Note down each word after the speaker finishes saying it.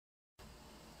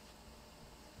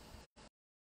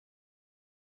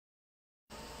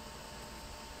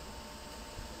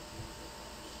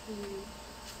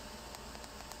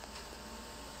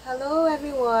Hello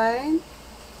everyone.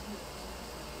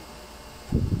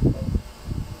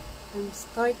 I'm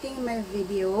starting my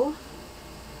video,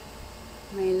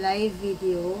 my live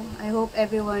video. I hope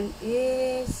everyone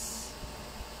is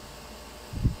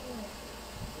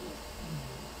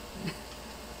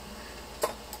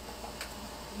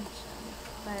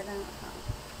parang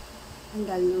ang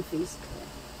galing ng face ko.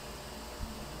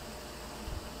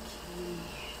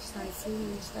 Okay,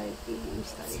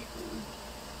 starting.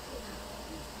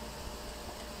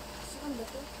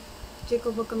 Check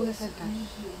ko, wag ka magasalta.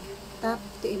 Tap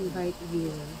to invite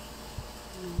viewer.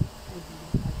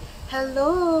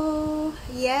 Hello!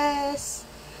 Yes!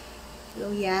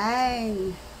 Hello,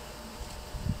 yan.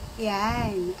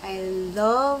 Yan. I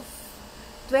love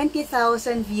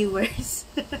 20,000 viewers.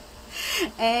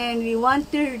 And we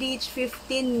want to reach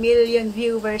 15 million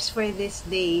viewers for this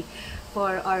day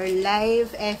for our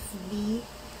live FB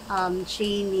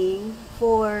training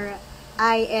for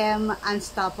I Am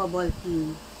Unstoppable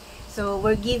team. So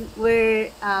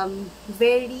I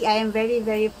am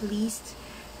very pleased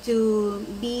to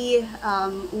be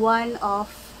one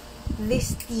of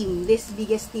this team, this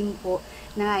biggest team po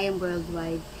na I Am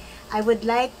Worldwide. I would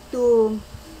like to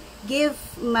give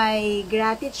my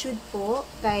gratitude po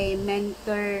kay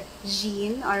Mentor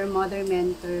Jean, our mother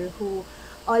mentor, who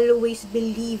always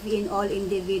believe in all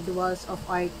individuals of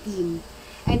our team.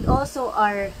 And also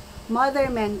our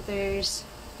mother mentors,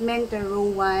 Mentor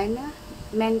Rowan,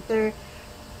 Mentor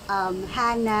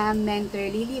Hannah,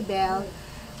 Mentor Lilibel,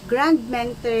 Grand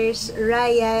Mentors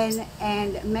Ryan,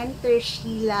 and Mentor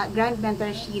Sheila, Grand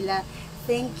Mentor Sheila.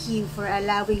 Thank you for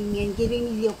allowing me and giving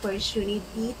me the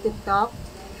opportunity to talk.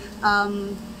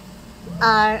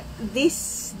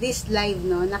 This live,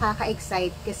 no,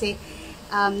 nakaka-excite kasi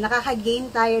nakaka-gain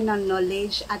tayo ng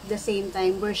knowledge, at the same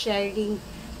time we're sharing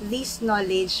this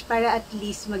knowledge para at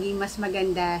least maging mas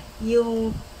maganda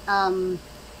yung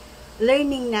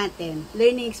learning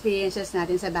experiences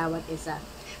natin sa bawat isa.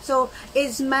 So,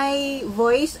 is my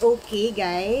voice okay,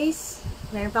 guys?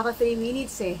 Meron pa ako 3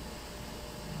 minutes eh.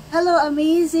 Hello,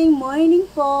 amazing morning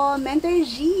po, Mentor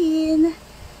Jean.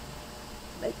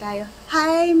 Balik tayo.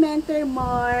 Hi, Mentor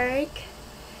Mark.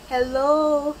 Hello,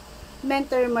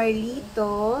 Mentor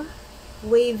Marlito.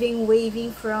 Waving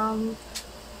from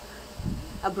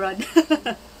abroad.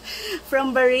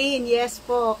 From Bahrain, yes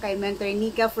po. Kay Mentor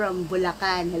Nika from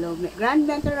Bulacan. Hello, Grand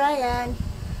Mentor Ryan.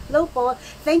 Hello po.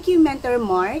 Thank you, Mentor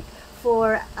Mark,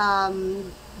 for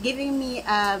giving me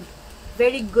a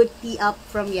very good tee up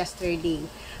from yesterday.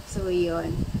 So,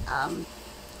 yun.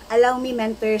 Allow me,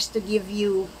 mentors, to give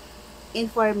you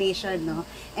information, no,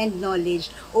 and knowledge.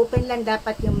 Open lang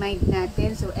dapat yung mind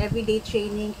natin. So, everyday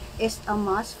training is a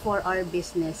must for our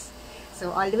business.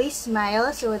 So, always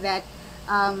smile so that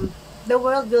the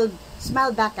world will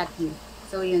smile back at you.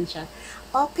 So, yun siya.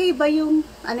 Okay ba yung,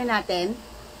 ano natin?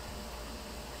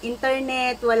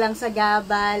 Internet, walang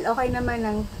sagabal. Okay naman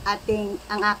ang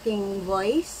aking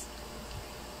voice.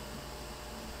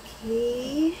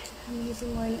 Okay.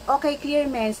 Amazing morning. Okay,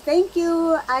 clear, mens. Thank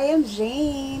you. I am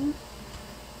Jane.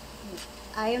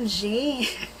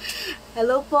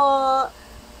 Hello po,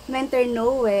 Mentor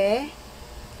Noe.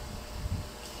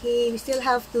 Okay, we still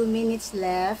have 2 minutes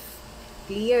left.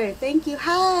 Clear. Thank you.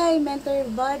 Hi, Mentor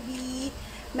Buddy,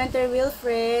 Mentor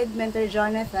Wilfred, Mentor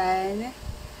Jonathan.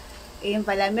 Ayun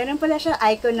pala. Meron pala siya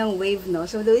icon ng wave, no?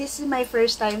 So, this is my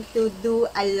first time to do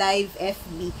a live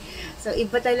FB. So,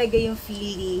 iba talaga yung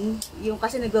feeling. Yung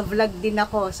kasi nag-vlog din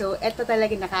ako. So, eto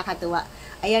talaga nakakatuwa.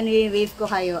 Ayan, i-wave ko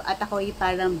kayo. At ako yung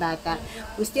parang bata.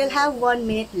 We still have 1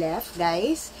 minute left,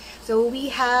 guys. So, we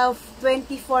have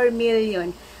 24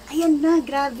 million. Ayan na,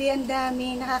 grabe, ang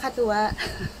dami. Nakakatuwa.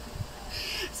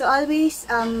 So, always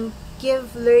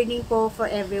give learning po for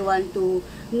everyone to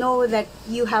know that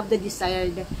you have the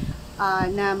desired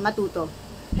na matuto.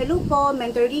 Hello po,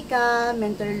 Mentor Rika,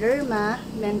 Mentor Lerma,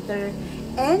 Mentor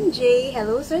NJ,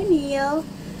 hello Sir Neil,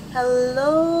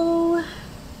 hello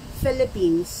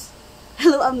Philippines,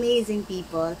 hello amazing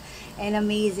people, and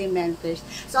amazing mentors.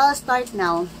 So, I'll start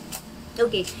now.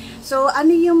 Okay, so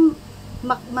ano yung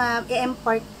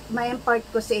ma-impart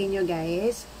ko sa inyo,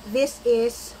 guys? This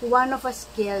is one of a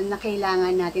skill na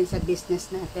kailangan natin sa business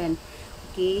natin.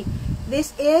 Okay?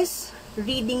 This is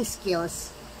reading skills.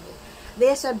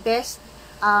 This is a best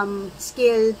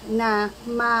skill na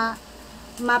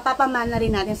mapapamana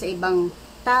rin natin sa ibang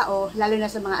tao, lalo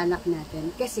na sa mga anak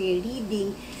natin. Kasi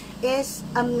reading is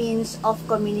a means of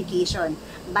communication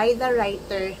by the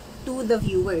writer to the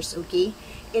viewers, okay?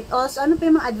 It also, ano pa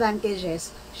yung mga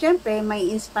advantages? Siyempre, may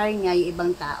inspire niya yung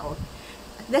ibang tao.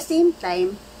 At the same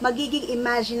time, magiging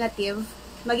imaginative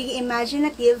magiging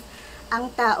imaginative ang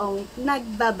taong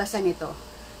nagbabasa nito.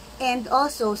 And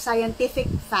also, scientific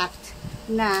fact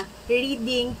na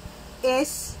reading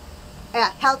is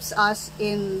helps us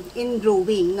in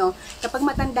growing, no? Kapag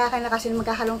matanda ka na kasi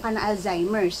magkakaroon ka na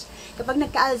Alzheimer's. Kapag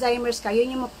nagka-Alzheimer's ka,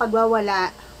 yun yung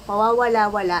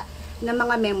pawawala-wala ng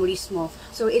mga memories mo.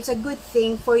 So, it's a good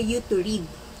thing for you to read.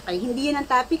 Okay, hindi yun ang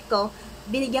topic ko.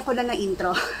 Binigyan ko lang ng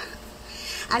intro.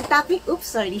 Ang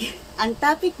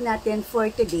topic natin for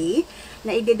today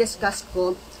na i-discuss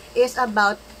ko is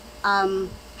about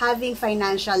having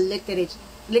financial literacy.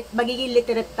 Magiging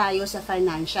literate tayo sa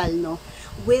financial, no?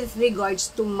 With regards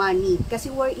to money.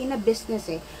 Kasi we're in a business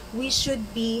we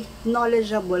should be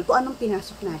knowledgeable kung anong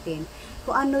pinasok natin.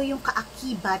 Kung ano yung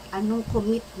kaakibat, anong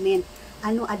commitment,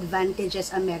 anong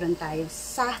advantages ang meron tayo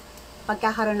sa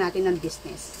pagkakaroon natin ng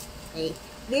business. Okay?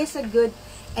 This is a good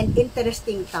and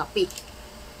interesting topic.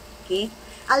 Okay?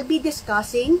 I'll be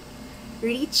discussing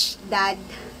Rich Dad,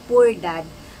 Poor Dad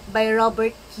by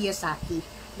Robert Kiyosaki.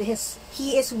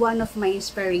 He is one of my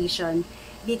inspiration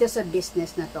dito sa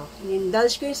business na to.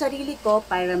 In-indulge ko yung sarili ko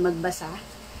para magbasa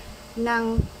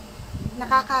ng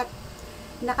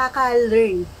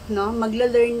nakaka-learn, no?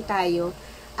 Magla-learn tayo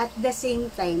at the same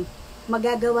time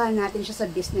magagawa natin siya sa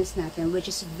business natin, which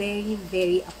is very,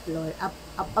 very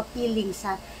appealing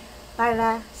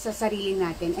para sa sarili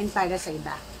natin and para sa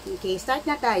iba. Okay, start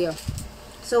na tayo.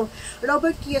 So,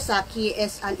 Robert Kiyosaki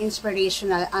is an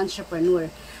inspirational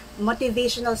entrepreneur.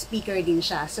 Motivational speaker din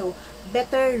siya. So,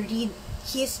 better read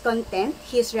his content,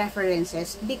 his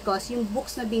references, because yung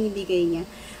books na binibigay niya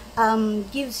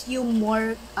gives you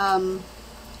more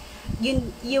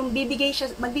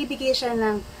magbibigay siya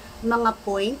ng mga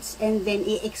points and then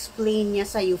i-explain niya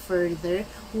sa you further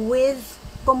with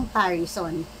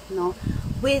comparison, no,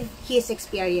 with his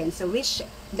experience. So Rich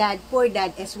Dad, Poor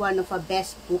Dad is one of the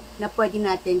best book na pwede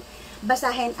natin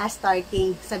basahin as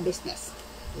starting sa business.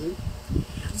 Okay?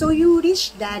 So, yung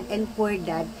Rich Dad and Poor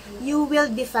Dad, you will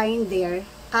define there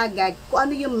kagad kung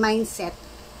ano yung mindset,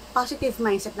 positive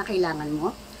mindset na kailangan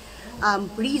mo,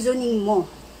 reasoning mo,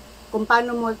 kung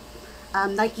paano mo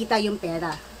nakikita yung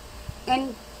pera.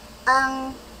 And,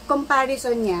 ang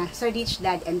comparison niya sa Rich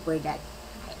Dad and Poor Dad.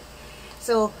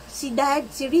 So, si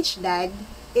Rich Dad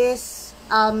is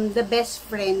the best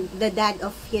friend, the dad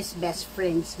of his best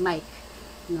friends, Mike.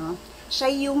 No?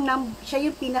 Siya yung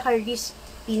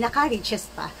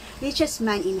richest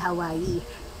man in Hawaii.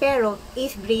 Pero,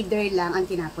 8th grader lang ang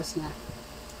tinapos niya.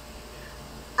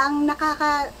 Ang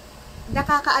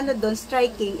nakakaano doon,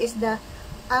 striking, is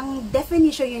ang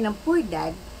definition niya ng poor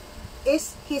dad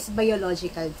is his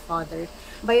biological father.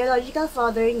 Biological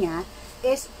father niya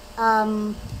is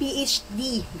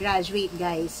PhD graduate,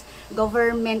 guys.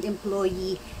 Government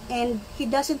employee. And he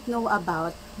doesn't know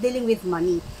about dealing with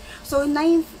money. So,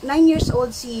 9 years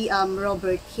old si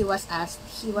Robert, he was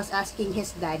asking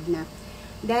his dad na,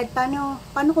 Dad, paano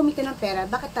kumita ng pera?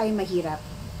 Bakit tayo mahirap?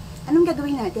 Anong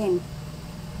gagawin natin?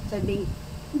 Sabi,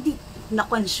 hindi,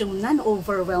 na-consume na,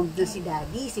 overwhelmed na si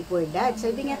Daddy, si poor dad.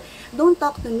 Sabi niya, don't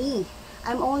talk to me.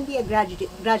 I'm only a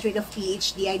graduate of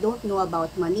PhD. I don't know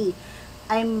about money.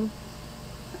 I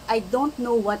don't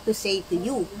know what to say to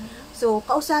you. So,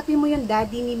 kausapin mo yung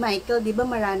daddy ni Michael, di ba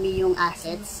marami yung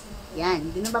assets?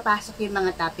 Yan, doon na papasok yung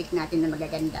mga topic natin na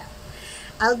magaganda.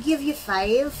 I'll give you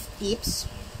 5 tips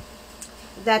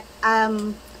that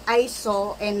I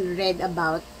saw and read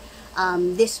about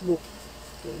this book.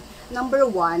 Okay. Number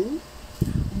 1,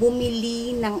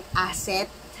 bumili ng asset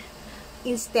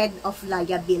instead of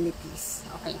liabilities.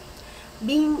 Okay.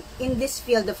 Being in this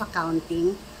field of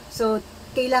accounting, so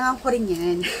kailangan ko rin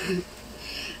yan.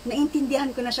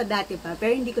 Naintindihan ko na siya dati pa,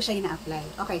 pero hindi ko siya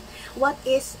ina-apply. Okay. What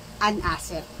is an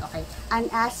asset? Okay. An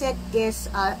asset is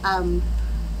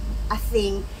a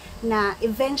thing na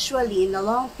eventually, in a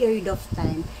long period of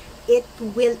time, it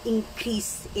will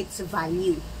increase its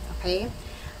value. Okay?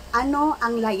 Ano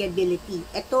ang liability?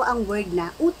 Ito ang word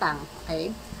na utang.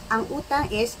 Okay? Ang utang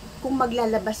is kung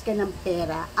maglalabas ka ng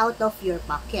pera out of your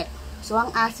pocket. So,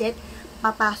 ang asset,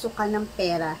 papasok ka ng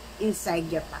pera inside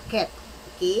your pocket.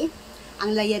 Okay?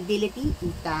 Ang liability,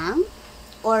 utang,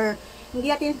 or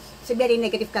hindi natin sabihin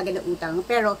negative kagad ng utang,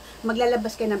 pero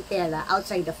maglalabas ka ng pera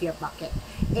outside of your pocket.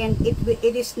 And it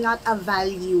is not a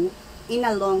value in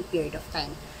a long period of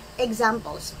time.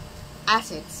 Examples,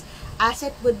 assets.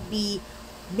 Asset would be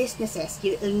businesses.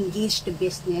 You engage to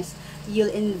business,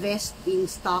 you'll invest in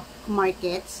stock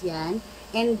markets, yan,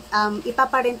 and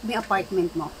ipaparent mo yung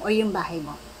apartment mo, or yung bahay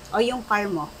mo, or yung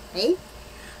car mo, okay?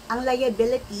 Ang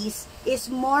liabilities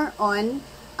is more on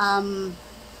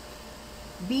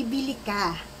bibili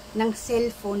ka ng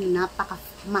cellphone na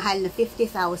napakamahal na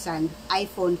 50,000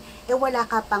 iPhone, wala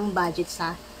ka pang budget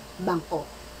sa bangko.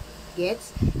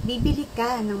 Gets? Bibili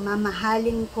ka ng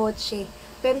mamahaling kotse,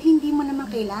 pero hindi mo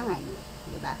naman kailangan.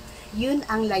 Diba? Yun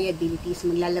ang liabilities,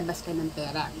 maglalabas ka ng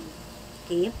pera.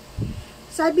 Okay?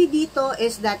 Sabi dito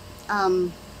is that,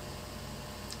 ang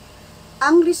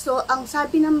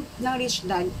sabi ng rich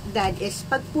dad is,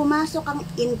 pag pumasok ang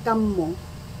income mo,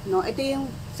 no, ito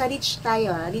yung sa rich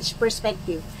tayo, rich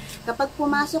perspective. Kapag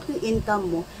pumasok yung income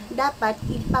mo, dapat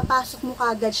ipapasok mo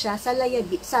kagad siya sa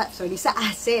sa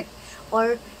asset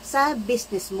or sa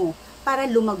business mo para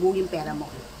lumago yung pera mo.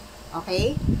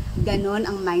 Okay? Ganon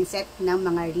ang mindset ng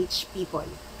mga rich people.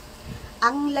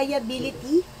 Ang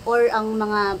liability or ang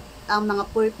mga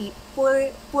poor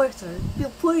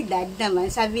dad naman,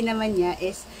 sabi naman niya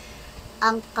is,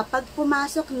 kapag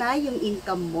pumasok na yung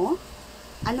income mo,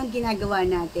 anong ginagawa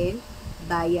natin?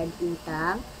 Bayad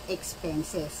utang,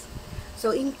 expenses.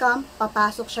 So, income,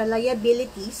 papasok siya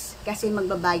liabilities kasi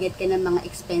magbabayad ka ng mga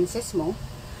expenses mo.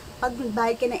 Pag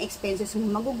magbayad ka ng expenses mo,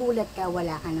 magugulat ka,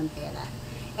 wala ka ng pera.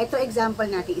 Ito, example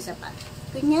natin isa pa.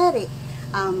 Kunyari,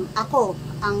 ako,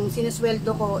 ang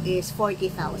sinusweldo ko is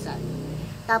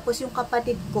 40,000. Tapos, yung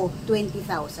kapatid ko,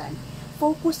 20,000.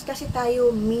 Focus kasi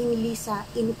tayo mainly sa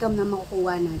income na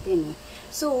makukuha natin.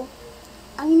 So,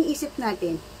 ang iniisip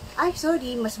natin, ay,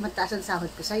 sorry, mas mataas ang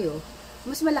sahod ko sa'yo,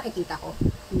 mas malaki kita ko.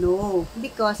 No,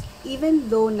 because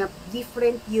even though na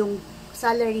different yung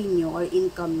salary nyo or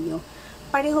income nyo,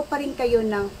 pareho pa rin kayo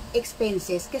ng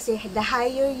expenses kasi the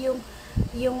higher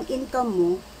yung income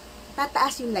mo,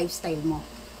 tataas yung lifestyle mo.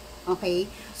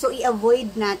 Okay? So,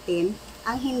 i-avoid natin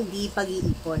ang hindi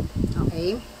pag-iipon.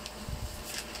 Okay?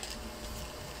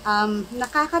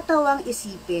 Nakakatawang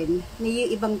isipin na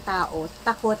yung ibang tao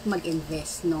takot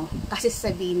mag-invest, no? Kasi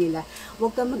sabihin nila,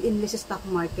 huwag ka mag-invest sa stock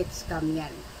market, scam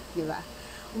yan. Diba?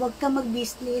 Huwag ka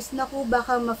mag-business, naku,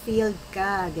 baka ma-failed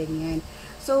ka, ganyan.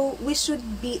 So, we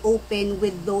should be open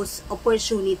with those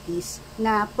opportunities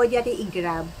na pwede natin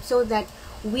i-grab so that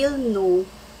we'll know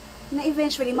na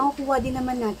eventually makukuha din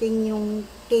naman natin yung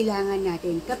kailangan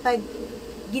natin kapag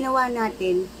ginawa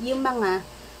natin yung mga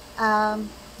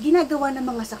ginagawa ng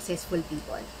mga successful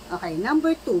people. Okay,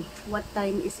 number 2. What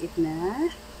time is it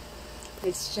na?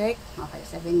 Let's check. Okay,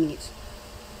 7 minutes.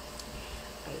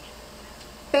 Okay.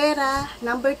 Pera,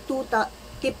 number 2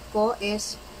 tip ko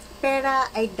is, pera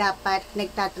ay dapat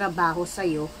nagtatrabaho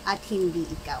sa'yo at hindi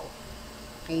ikaw.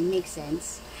 Okay, make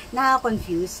sense?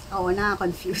 Nakaka-confused? Oo,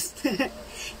 nakaka-confused.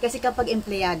 Kasi kapag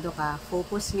empleyado ka,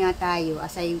 focus nga tayo.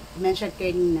 As I mentioned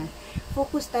kanina,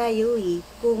 focus tayo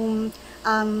kung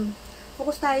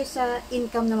focus tayo sa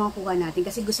income na makukuha natin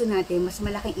kasi gusto natin mas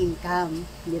malaking income,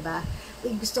 'di ba?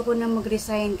 Gusto ko na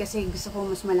mag-resign kasi gusto ko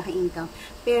mas malaking income.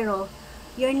 Pero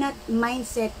you're not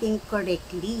mindsetting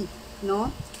correctly, no?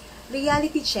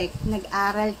 Reality check,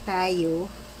 nag-aral tayo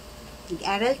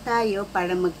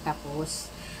para magtapos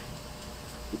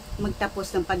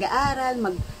ng pag-aaral,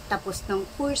 magtapos ng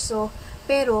kurso,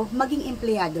 pero maging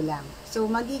empleyado lang. So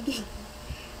magiging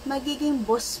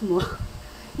boss mo.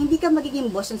 Hindi ka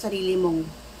magiging boss ng sarili mong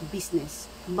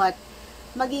business, but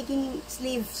magiging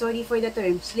slave, sorry for the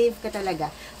term, slave ka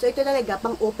talaga. So, ito talaga,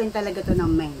 pang-open talaga to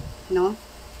ng mind, no?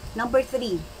 Number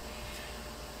 3,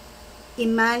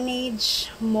 i-manage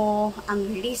mo ang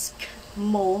risk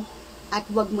mo at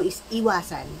wag mo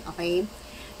iwasan, okay?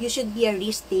 You should be a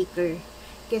risk taker.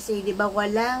 Kasi, di ba,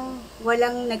 walang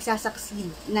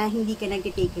nagsasucceed na hindi ka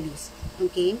nag-take risk,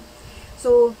 okay?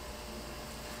 So,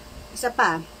 isa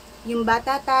pa, yung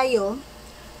bata tayo,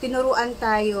 tinuruan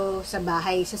tayo sa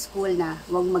bahay, sa school na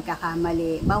huwag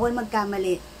magkakamali, bawal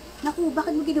magkamali. Naku,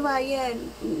 bakit mo ginawa yan?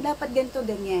 Dapat ganito,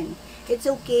 ganyan. It's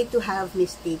okay to have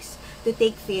mistakes, to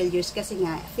take failures, kasi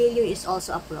nga, failure is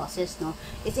also a process, no?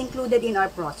 It's included in our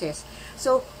process.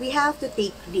 So, we have to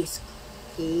take risk.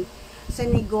 Okay? Sa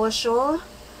negosyo,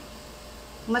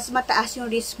 mas mataas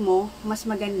yung risk mo, mas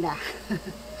maganda.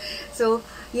 So,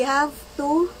 you have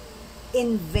to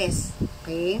invest,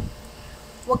 okay?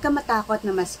 Huwag ka matakot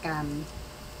na ma-scam.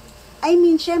 I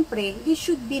mean, syempre, you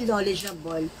should be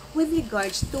knowledgeable with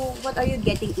regards to what are you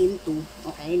getting into,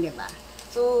 okay, di ba?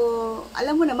 So,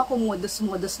 alam mo naman kung modus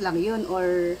lang yun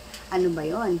or ano ba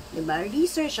yun, di ba?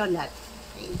 Research on that,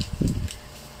 okay?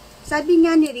 Sabi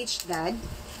nga ni Rich Dad,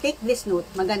 take this note,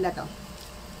 maganda to.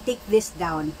 Take this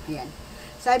down, ayan.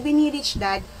 Sabi ni Rich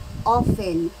Dad,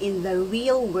 often in the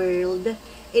real world,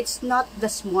 it's not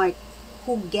the smart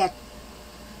who get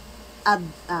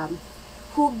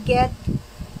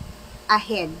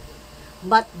ahead,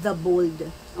 but the bold.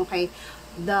 Okay,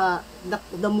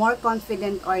 the more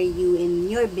confident are you in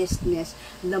your business,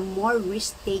 the more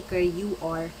risk taker you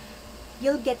are,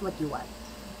 you'll get what you want.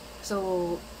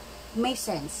 So, may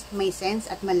sense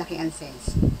at malaki ang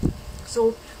sense.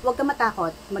 So, huwag ka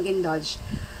matakot mag-indulge.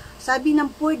 Sabi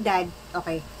ng poor dad,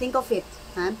 okay, think of it,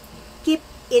 ha? Keep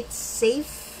it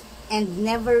safe and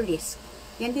never risk.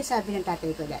 Yan din sabi ng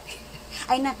tatay ko dati.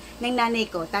 Ay, ng nanay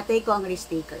ko, tatay ko ang risk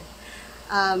taker.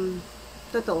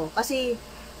 Totoo. Kasi,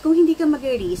 kung hindi ka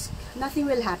mag-risk, nothing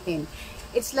will happen.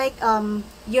 It's like,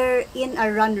 you're in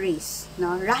a run race,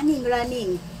 no?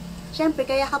 Running. Siyempre,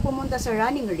 kaya ka pumunta sa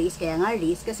running race, kaya nga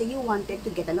race, kasi you wanted to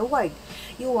get an award.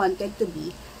 You wanted to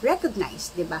be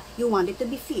recognized, diba? You wanted to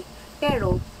be fit.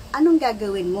 Pero, anong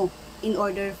gagawin mo in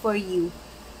order for you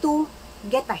to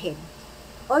get ahead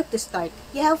or to start?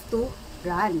 You have to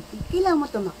run. Kailangan mo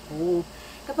tumakbo.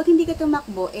 Kapag hindi ka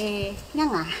tumakbo,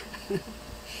 nga.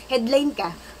 Headline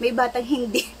ka. May batang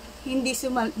hindi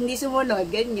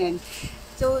sumunod, ganyan.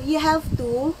 So, you have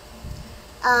to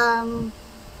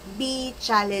be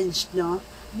challenged, no?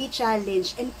 Be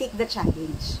challenged and take the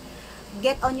challenge.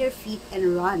 Get on your feet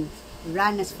and run.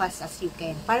 Run as fast as you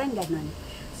can. Parang ganun.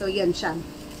 So, yun siya.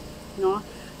 No?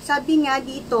 Sabi nga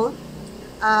dito,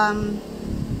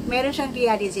 meron siyang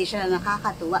realization na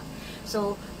nakakatuwa.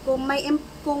 So,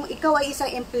 kung ikaw ay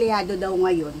isang empleyado daw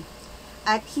ngayon,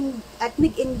 at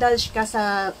nag-indulge ka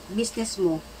sa business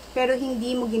mo, pero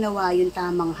hindi mo ginawa yung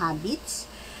tamang habits,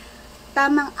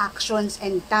 tamang actions,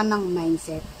 and tamang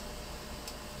mindset,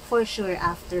 for sure,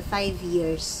 after 5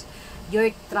 years,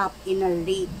 you're trapped in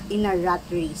a rat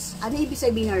race. Ano ibig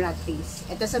sabihin ng rat race?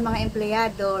 Ito sa mga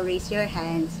empleyado, raise your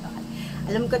hands. Okay.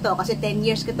 Alam ko to, kasi 10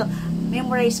 years ko to,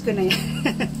 memorize ko na yan.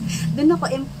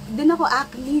 Doon ako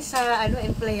acne sa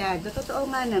empleyado. Totoo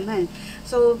nga naman.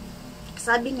 So,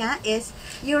 sabi nga is,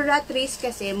 your rat race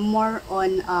kasi more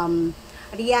on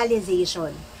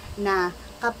realization na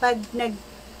kapag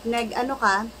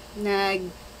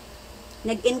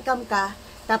nag-income ka,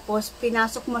 tapos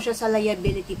pinasok mo siya sa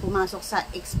liability, pumasok sa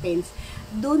expense,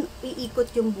 dun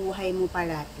iikot yung buhay mo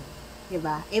parati.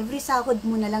 Diba? Every sahod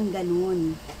mo na lang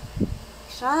ganun.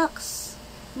 Shucks!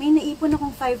 May naipon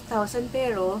akong 5,000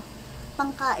 pero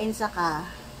pangkain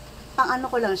pang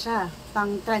ko lang siya,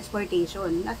 pang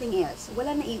transportation, nothing else.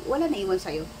 Wala na iwan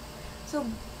sa'yo. So,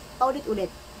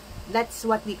 paulit-ulit. That's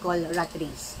what we call rat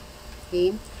race.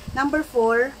 Okay? Number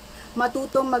 4,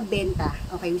 matutong magbenta.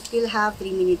 Okay, we still have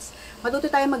 3 minutes.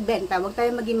 Matuto tayo magbenta, huwag tayo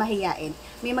maging mahiyain.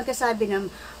 May magkasabi na,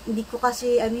 hindi ko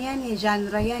kasi,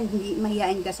 genre yan, hindi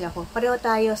mahiyain kasi ako. Pareho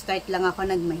tayo, start lang ako,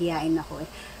 nagmahiyain ako.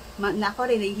 Ako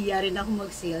rin, nahihiya rin ako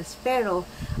mag-sales. Pero,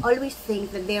 always think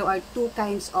that there are 2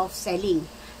 kinds of selling.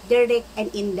 Direct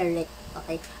and indirect.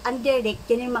 Okay? Ang direct,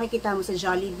 yan yung makikita mo sa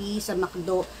Jollibee, sa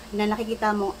McDo, na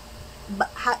nakikita mo,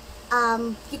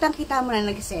 kitang-kita mo na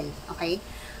nag-sell. Okay?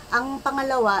 Ang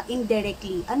pangalawa,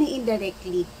 indirectly. Ano yung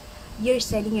indirectly? You're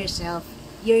selling yourself.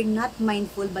 You're not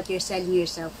mindful, but you're selling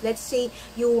yourself. Let's say,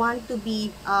 you want to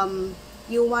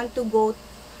go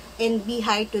and be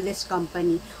hired to this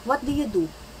company. What do?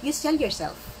 You sell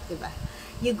yourself. Diba?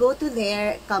 You go to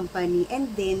their company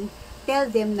and then tell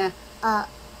them na,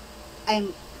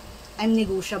 I'm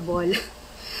negotiable.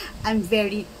 I'm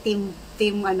very team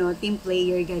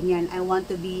player, ganyan. I want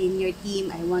to be in your team.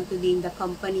 I want to be in the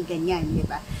company, ganyan, di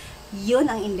ba?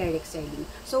 Yun ang indirect selling.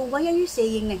 So, why are you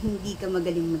saying na hindi ka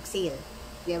magaling mag-sale?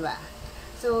 Di ba?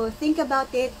 So, think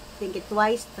about it. Think it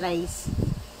twice, thrice.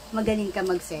 Magaling ka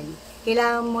mag-sell.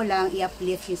 Kailangan mo lang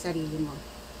i-uplift yung sarili mo.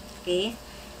 Okay?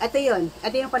 Ito yun.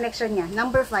 Ito yung connection niya.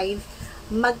 Number 5,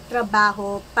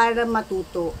 magtrabaho para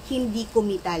matuto, hindi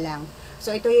kumita lang.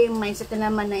 So, ito yung mindset na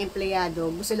naman ng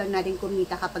empleyado. Gusto lang natin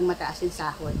kumita kapag mataas yung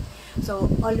sahod. So,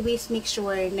 always make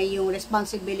sure na yung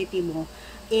responsibility mo,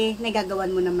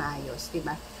 nagagawan mo na maayos.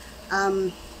 Diba?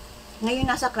 Ngayon,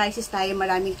 nasa crisis tayo,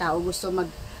 maraming tao gusto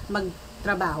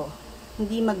magtrabaho,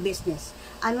 hindi mag-business.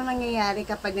 Ano nangyayari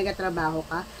kapag nagtatrabaho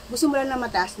ka? Gusto mo lang na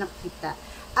mataas na kita.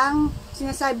 Ang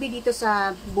sinasabi dito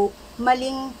sa book,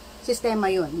 maling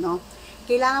sistema yun, no?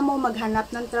 Kailangan mo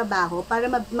maghanap ng trabaho para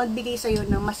magbigay sa'yo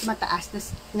ng mas mataas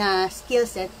na skill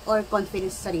set or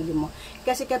confidence sa sarili mo.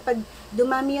 Kasi kapag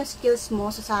dumami yung skills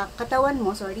mo sa katawan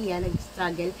mo,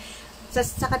 nag-struggle,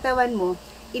 sa katawan mo,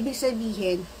 ibig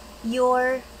sabihin,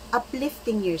 you're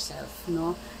uplifting yourself,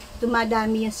 no?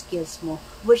 Tumadami yung skills mo,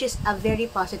 which is a very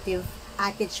positive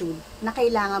attitude na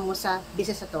kailangan mo sa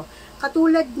business na to.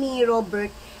 Katulad ni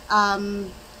Robert,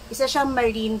 isa siyang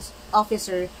marine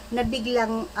officer na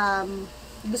biglang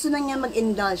gusto na niya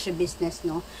mag-indulge sa business,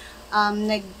 no?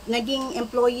 Naging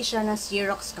employee siya ng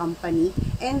Xerox company,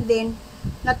 and then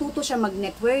natuto siya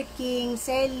mag-networking,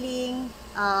 selling,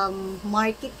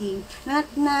 marketing na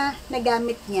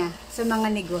nagamit niya sa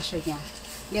mga negosyo niya.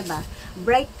 'Di ba?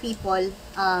 Bright people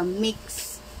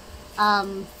makes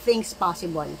things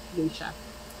possible. Yun siya.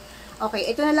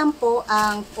 Okay, ito na lang po.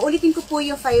 Uulitin ko po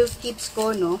yung 5 tips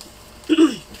ko, no?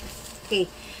 Okay.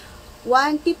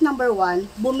 Tip number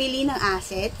 1, bumili ng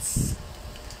assets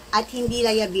at hindi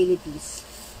liabilities.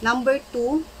 Number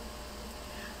 2,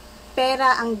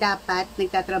 pera ang dapat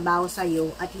nagtatrabaho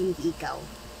sa'yo at hindi ikaw.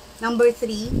 Number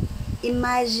 3,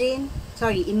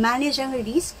 i-manage ang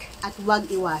risk at huwag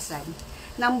iwasan.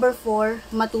 Number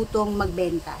 4, matutong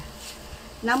magbenta.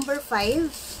 Number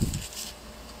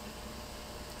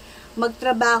 5,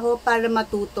 magtrabaho para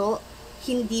matuto,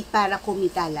 hindi para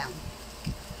kumita lang.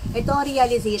 Ito ang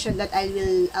realization that I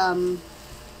will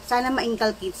sana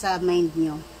ma-inculcate sa mind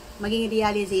nyo. Maging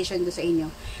realization do sa inyo.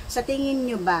 Sa tingin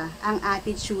nyo ba, ang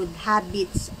attitude,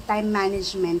 habits, time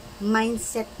management,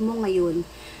 mindset mo ngayon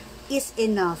is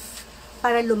enough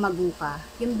para lumago ka,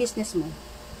 yung business mo?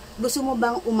 Gusto mo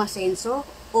bang umasenso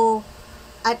o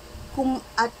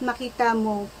at makita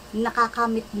mo,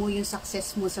 nakakamit mo yung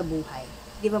success mo sa buhay?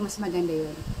 Di ba mas maganda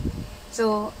yun?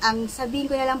 So, ang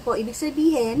sabihin ko na lang po, ibig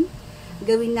sabihin,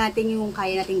 gawin natin yung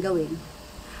kaya natin gawin.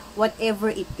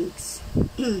 Whatever it takes.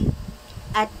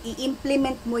 At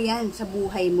i-implement mo yan sa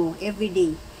buhay mo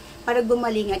everyday. Para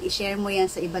gumaling at i-share mo yan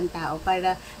sa ibang tao.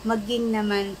 Para maging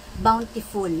naman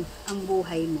bountiful ang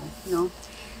buhay mo. No?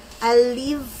 I'll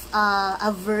leave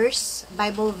a verse,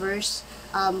 Bible verse,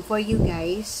 for you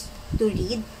guys to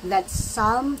read. That's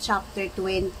Psalm chapter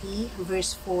 20,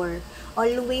 verse 4.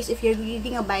 Always, if you're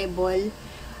reading a Bible,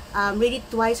 read it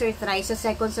twice or thrice, sa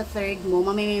second, sa third mo,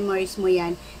 mamememorize mo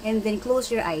yan, and then close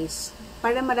your eyes,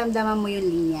 para maramdaman mo yung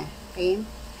linya, okay?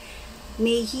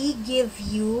 May He give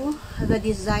you the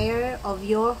desire of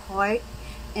your heart,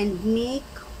 and make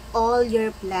all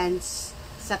your plans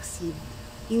succeed.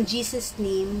 In Jesus'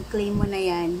 name, claim mo na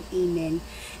yan. Amen.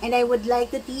 And I would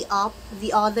like to tee up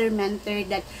the other mentor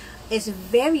that is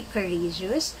very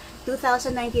courageous.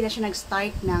 2019 na siya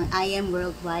nag-start ng I Am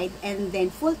Worldwide, and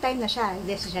then full-time na siya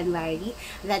this January.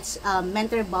 That's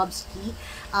Mentor Bobski.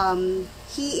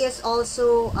 He is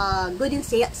also good in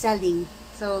selling.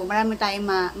 So, marami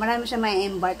siya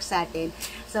ma-embark sa atin.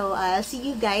 So, I'll see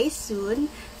you guys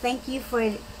soon. Thank you for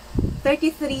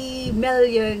 33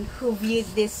 million who viewed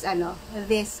this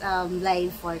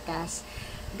live forecast.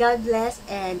 God bless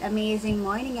and amazing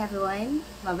morning, everyone.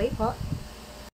 Bye-bye po.